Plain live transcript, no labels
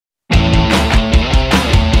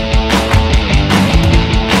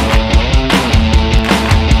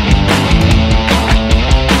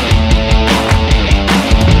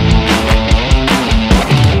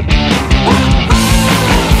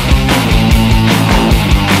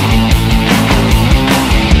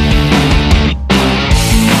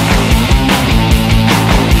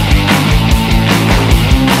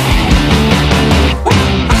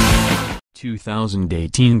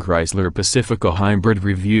2018 Chrysler Pacifica Hybrid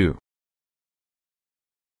Review.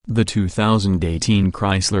 The 2018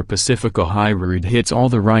 Chrysler Pacifica Hybrid hits all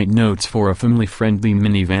the right notes for a family-friendly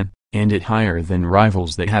minivan, and it higher than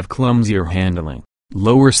rivals that have clumsier handling,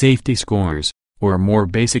 lower safety scores, or more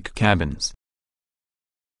basic cabins.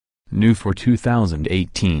 New for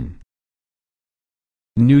 2018.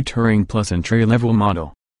 New Touring Plus and Entry-level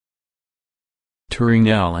model. Touring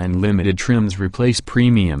L and Limited trims replace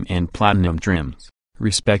Premium and Platinum trims,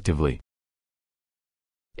 respectively.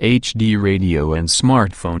 HD radio and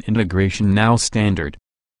smartphone integration now standard.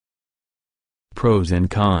 Pros and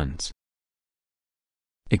cons.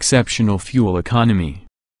 Exceptional fuel economy.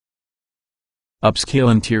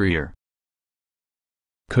 Upscale interior.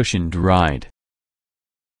 Cushioned ride.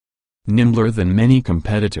 Nimbler than many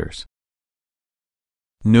competitors.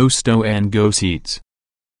 No stow-and-go seats.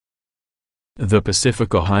 The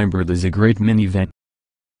Pacifica Hybrid is a great minivan.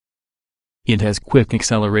 It has quick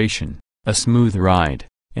acceleration, a smooth ride,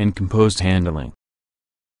 and composed handling.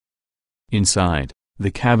 Inside,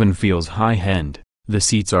 the cabin feels high-end, the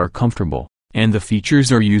seats are comfortable, and the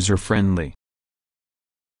features are user-friendly.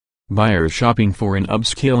 Buyers shopping for an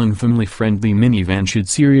upscale and family-friendly minivan should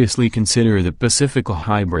seriously consider the Pacifica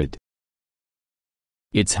Hybrid.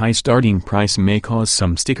 Its high starting price may cause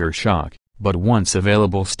some sticker shock, but once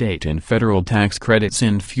available state and federal tax credits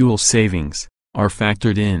and fuel savings are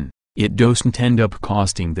factored in, it doesn't end up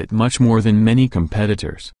costing that much more than many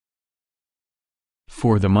competitors.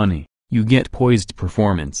 For the money, you get poised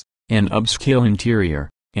performance, an upscale interior,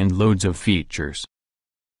 and loads of features.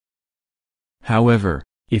 However,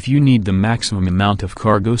 if you need the maximum amount of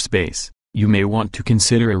cargo space, you may want to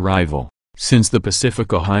consider a rival, since the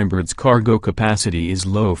Pacifica Hybrid's cargo capacity is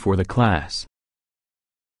low for the class.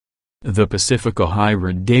 The Pacifica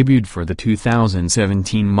Hybrid debuted for the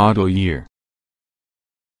 2017 model year.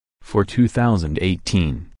 For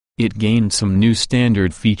 2018, it gained some new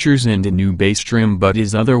standard features and a new base trim but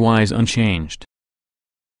is otherwise unchanged.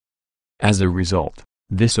 As a result,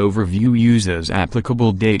 this overview uses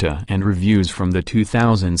applicable data and reviews from the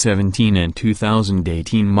 2017 and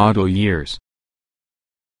 2018 model years.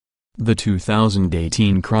 The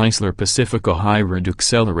 2018 Chrysler Pacifica Hybrid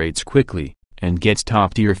accelerates quickly, and gets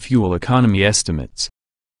top-tier fuel economy estimates.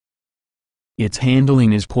 Its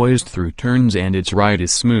handling is poised through turns and its ride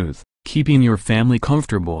is smooth, keeping your family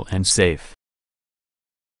comfortable and safe.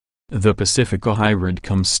 The Pacifica Hybrid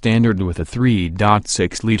comes standard with a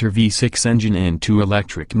 3.6-liter V6 engine and two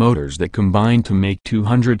electric motors that combine to make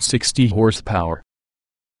 260 horsepower.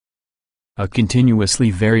 A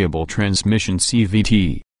continuously variable transmission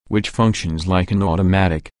CVT, which functions like an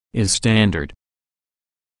automatic, is standard.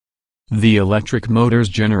 The electric motors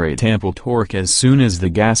generate ample torque as soon as the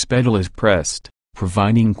gas pedal is pressed,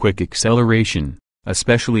 providing quick acceleration,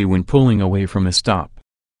 especially when pulling away from a stop.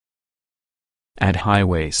 At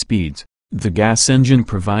highway speeds, the gas engine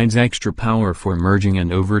provides extra power for merging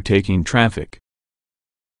and overtaking traffic.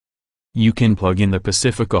 You can plug in the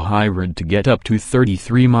Pacifica Hybrid to get up to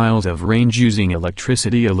 33 miles of range using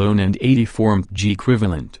electricity alone and 84 MPGe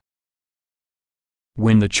equivalent.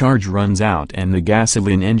 When the charge runs out and the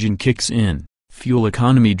gasoline engine kicks in, fuel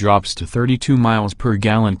economy drops to 32 miles per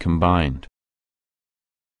gallon combined.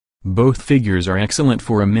 Both figures are excellent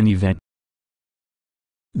for a minivan.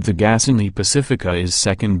 The gasoline Pacifica is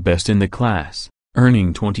second best in the class,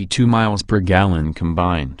 earning 22 miles per gallon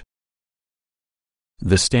combined.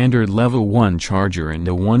 The standard level 1 charger and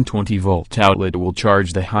a 120-volt outlet will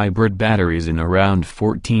charge the hybrid batteries in around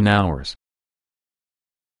 14 hours.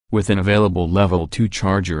 With an available level 2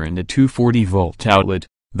 charger and a 240-volt outlet,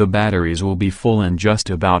 the batteries will be full in just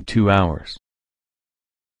about 2 hours.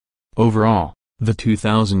 Overall, the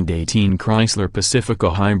 2018 Chrysler Pacifica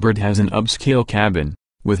Hybrid has an upscale cabin,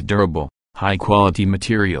 with durable, high-quality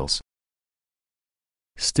materials.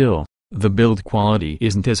 Still, the build quality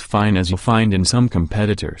isn't as fine as you'll find in some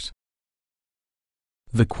competitors.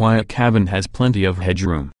 The quiet cabin has plenty of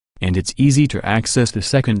headroom, and it's easy to access the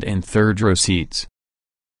second and third row seats.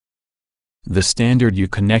 The standard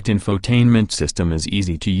Uconnect infotainment system is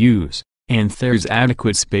easy to use, and there's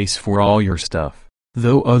adequate space for all your stuff,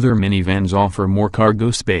 though other minivans offer more cargo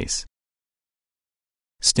space.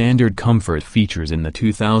 Standard comfort features in the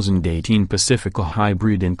 2018 Pacifica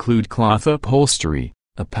Hybrid include cloth upholstery,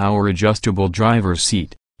 a power-adjustable driver's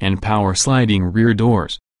seat, and power-sliding rear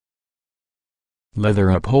doors. Leather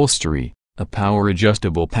upholstery, a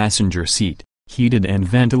power-adjustable passenger seat, heated and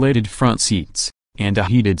ventilated front seats, and a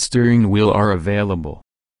heated steering wheel are available.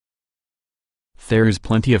 There's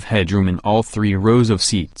plenty of headroom in all 3 rows of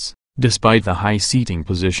seats, despite the high seating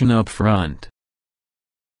position up front.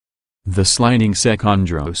 The sliding second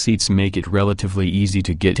row seats make it relatively easy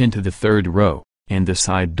to get into the third row, and the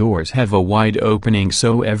side doors have a wide opening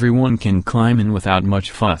so everyone can climb in without much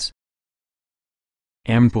fuss.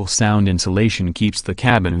 Ample sound insulation keeps the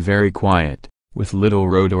cabin very quiet, with little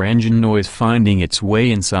road or engine noise finding its way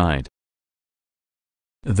inside.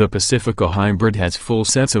 The Pacifica Hybrid has full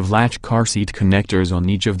sets of latch car seat connectors on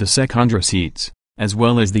each of the second row seats, as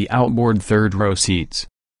well as the outboard third row seats.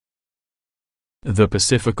 The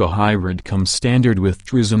Pacifica Hybrid comes standard with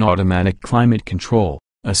Chrysler automatic climate control,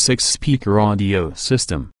 a 6-speaker audio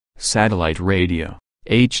system, satellite radio,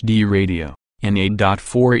 HD radio, an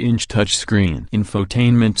 8.4-inch touchscreen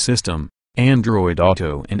infotainment system, Android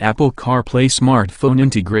Auto and Apple CarPlay smartphone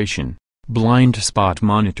integration, blind spot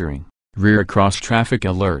monitoring, rear cross-traffic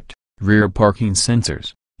alert, rear parking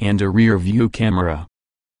sensors, and a rear-view camera.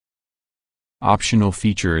 Optional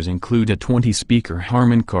features include a 20-speaker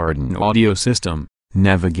Harman Kardon audio system,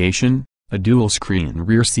 navigation, a dual-screen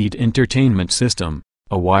rear seat entertainment system,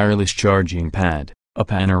 a wireless charging pad, a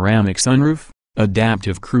panoramic sunroof,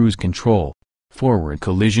 adaptive cruise control, forward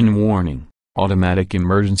collision warning, automatic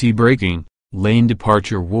emergency braking, lane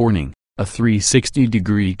departure warning, a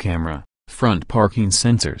 360-degree camera, front parking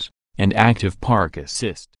sensors, and active park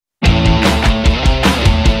assist.